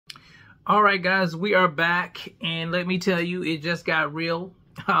All right, guys, we are back, and let me tell you, it just got real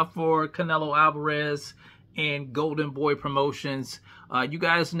for Canelo Alvarez and Golden Boy Promotions. You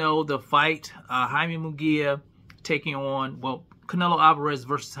guys know the fight, Jaime Munguia taking on, well, Canelo Alvarez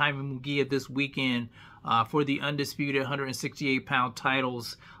versus Jaime Munguia this weekend for the undisputed 168-pound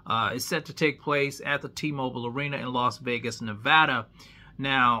titles. Is set to take place at the T-Mobile Arena in Las Vegas, Nevada.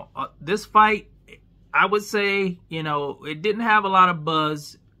 Now, this fight, I would say, it didn't have a lot of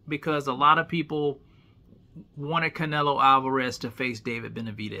buzz, because a lot of people wanted Canelo Alvarez to face David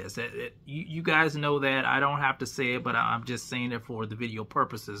Benavidez. You guys know that. I don't have to say it, but I'm just saying it for the video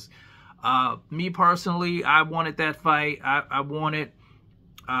purposes. Me personally, I wanted that fight. I wanted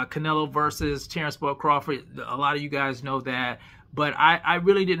Canelo versus Terrence Bud Crawford. A lot of you guys know that. But I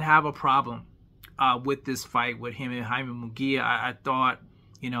really didn't have a problem with this fight with him and Jaime Munguia. I thought,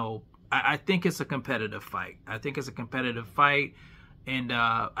 I think it's a competitive fight. I think it's a competitive fight. And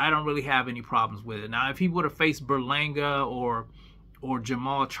I don't really have any problems with it. Now, if he would have faced Berlanga or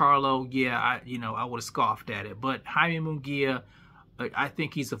Jamal Charlo, yeah, I would have scoffed at it. But Jaime Munguia, I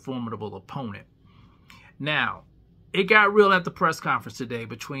think he's a formidable opponent. Now, it got real at the press conference today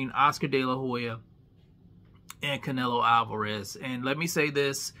between Oscar De La Hoya and Canelo Alvarez. And let me say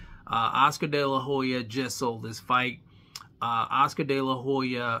this, Oscar De La Hoya just sold this fight. Oscar De La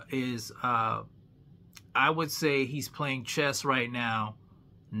Hoya is... I would say he's playing chess right now,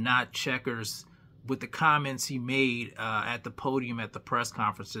 not checkers, with the comments he made at the podium at the press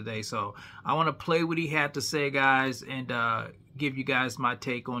conference today. So I want to play what he had to say, guys, and give you guys my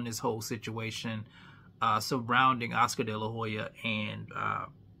take on this whole situation surrounding Oscar De La Hoya and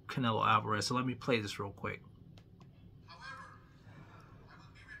Canelo Alvarez. So let me play this real quick. However, I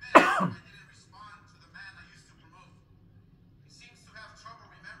would be remiss if I didn't respond to the man I used to promote. He seems to have trouble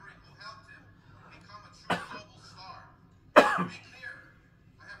remembering who helped him become a true global star. To be clear,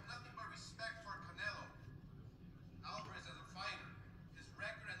 I have nothing but respect for Canelo Alvarez as a fighter. His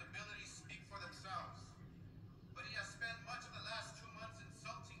record and abilities speak for themselves. But he has spent much of the last 2 months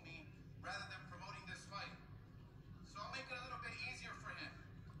insulting me rather than promoting this fight. So I'll make it a little bit easier for him.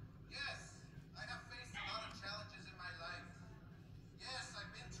 Yes, I have faced a lot of challenges in my life. Yes,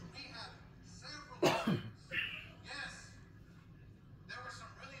 I've been to rehab several times. Yes, there were some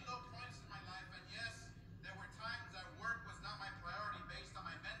really low points in my life, and yes, there were times that work was not my priority based on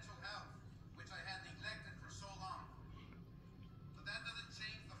my mental health, which I had neglected for so long. But that doesn't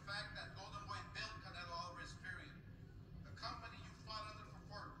change the fact that Golden Boy built Canelo Alvarez, period. The company you fought under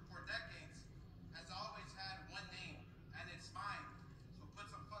for decades has always had one name, and it's mine. So put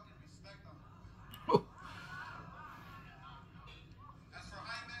some fucking respect on it. As for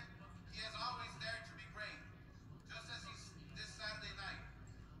Jaime, he has always dared to be great, just as he's this Saturday night.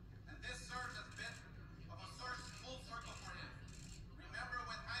 And this surge has been of a surge full circle for him. Remember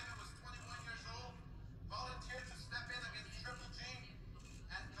when Jaime was 21 years old, volunteered to step in against Triple G,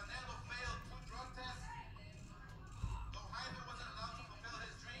 and Canelo failed 2 drug tests? Though Jaime wasn't allowed to fulfill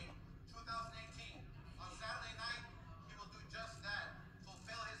his dream, 2018, on Saturday night, he will do just that,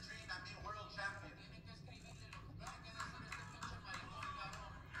 fulfill his dream and be world champion.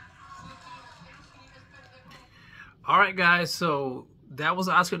 All right, guys, so that was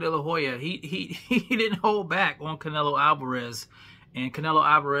Oscar De La Hoya. He didn't hold back on Canelo Alvarez. And Canelo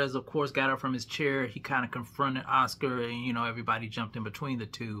Alvarez, of course, got up from his chair. He kind of confronted Oscar, and, everybody jumped in between the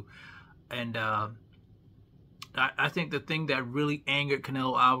two. And I think the thing that really angered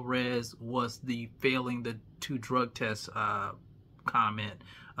Canelo Alvarez was the failing the 2 drug tests comment.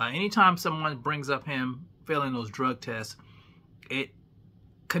 Anytime someone brings up him failing those drug tests,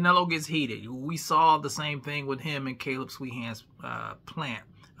 Canelo gets heated. We saw the same thing with him and Caleb Sweethand's plant.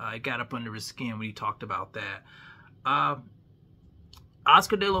 It got up under his skin when he talked about that.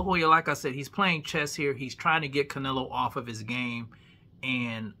 Oscar De La Hoya, like I said, he's playing chess here. He's trying to get Canelo off of his game.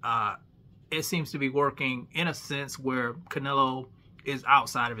 And it seems to be working in a sense where Canelo is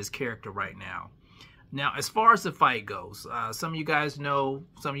outside of his character right now. Now, as far as the fight goes, some of you guys know,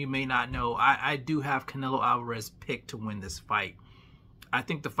 some of you may not know, I do have Canelo Alvarez picked to win this fight. I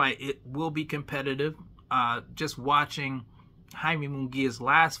think the fight, it will be competitive. Just watching Jaime Munguia's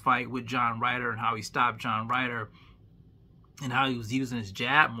last fight with John Ryder and how he stopped John Ryder and how he was using his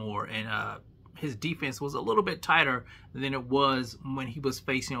jab more, and his defense was a little bit tighter than it was when he was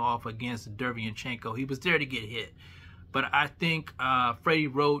facing off against Derevyanchenko. He was there to get hit. But I think Freddie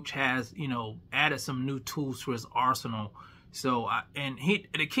Roach has, added some new tools to his arsenal. So,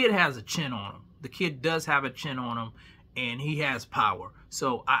 the kid has a chin on him. The kid does have a chin on him, and he has power.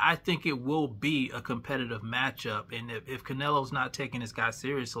 So I think it will be a competitive matchup. And if Canelo's not taking this guy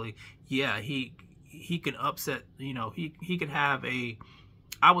seriously, yeah, he can upset, he could have a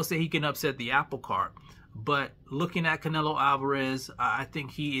I would say he can upset the apple cart. But looking at Canelo Alvarez, I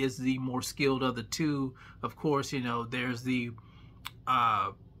think he is the more skilled of the two. Of course, you know, there's the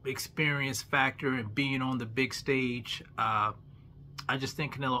experience factor and being on the big stage. I just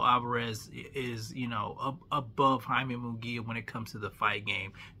think Canelo Alvarez is, you know, above Jaime Munguia when it comes to the fight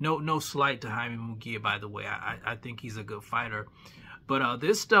game. No slight to Jaime Munguia, by the way. I think he's a good fighter. But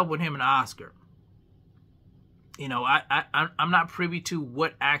this stuff with him and Oscar, you know, I'm not privy to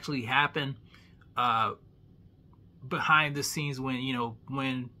what actually happened behind the scenes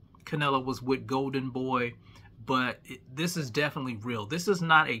when Canelo was with Golden Boy, but this is definitely real. This is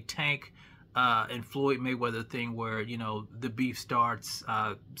not a Tank and Floyd Mayweather thing where, you know, the beef starts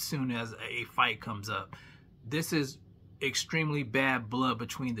soon as a fight comes up. This is extremely bad blood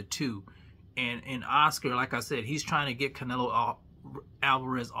between the two. And Oscar, like I said, he's trying to get Canelo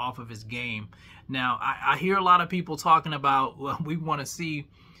Alvarez off of his game. Now, I hear a lot of people talking about, well, we want to see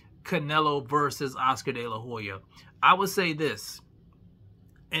Canelo versus Oscar De La Hoya. I would say this,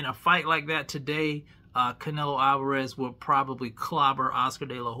 in a fight like that today, Canelo Alvarez will probably clobber Oscar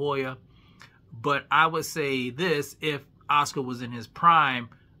De La Hoya. But I would say this, if Oscar was in his prime,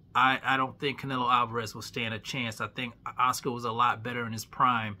 I don't think Canelo Alvarez will stand a chance. I think Oscar was a lot better in his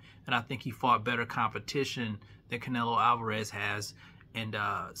prime, and I think he fought better competition than Canelo Alvarez has. And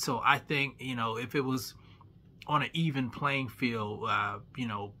so I think, you know, if it was on an even playing field, you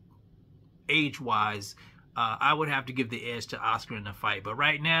know, age-wise, I would have to give the edge to Oscar in the fight. But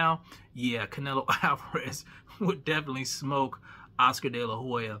right now, yeah, Canelo Alvarez would definitely smoke Oscar De La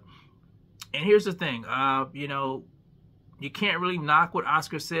Hoya. And here's the thing, you know, you can't really knock what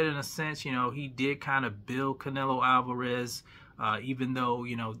Oscar said in a sense. You know, he did kind of build Canelo Alvarez, even though,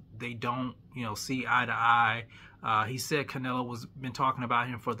 you know, they don't, you know, see eye to eye. He said Canelo was been talking about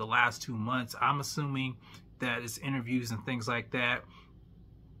him for the last 2 months. I'm assuming that it's interviews and things like that.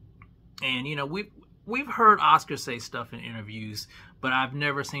 And, you know, we've heard Oscar say stuff in interviews, but I've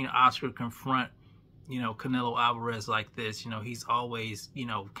never seen Oscar confront, you know, Canelo Alvarez like this. You know, he's always, you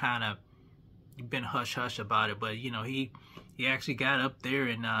know, kind of been hush-hush about it. But, you know, he actually got up there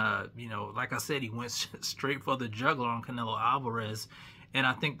and, you know, like I said, he went straight for the jugular on Canelo Alvarez. And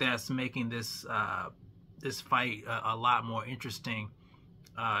I think that's making this this fight a lot more interesting.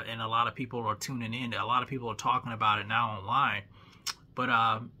 And a lot of people are tuning in. A lot of people are talking about it now online.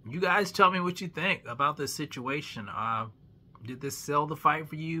 But you guys tell me what you think about this situation. Did this sell the fight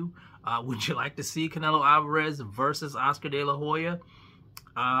for you? Would you like to see Canelo Alvarez versus Oscar De La Hoya?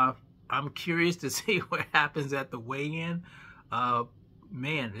 I'm curious to see what happens at the weigh-in.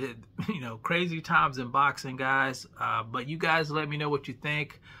 Man, you know, crazy times in boxing, guys. But you guys let me know what you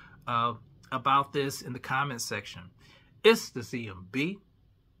think about this in the comments section. It's the CMB.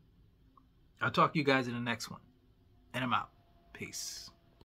 I'll talk to you guys in the next one. And I'm out. Peace.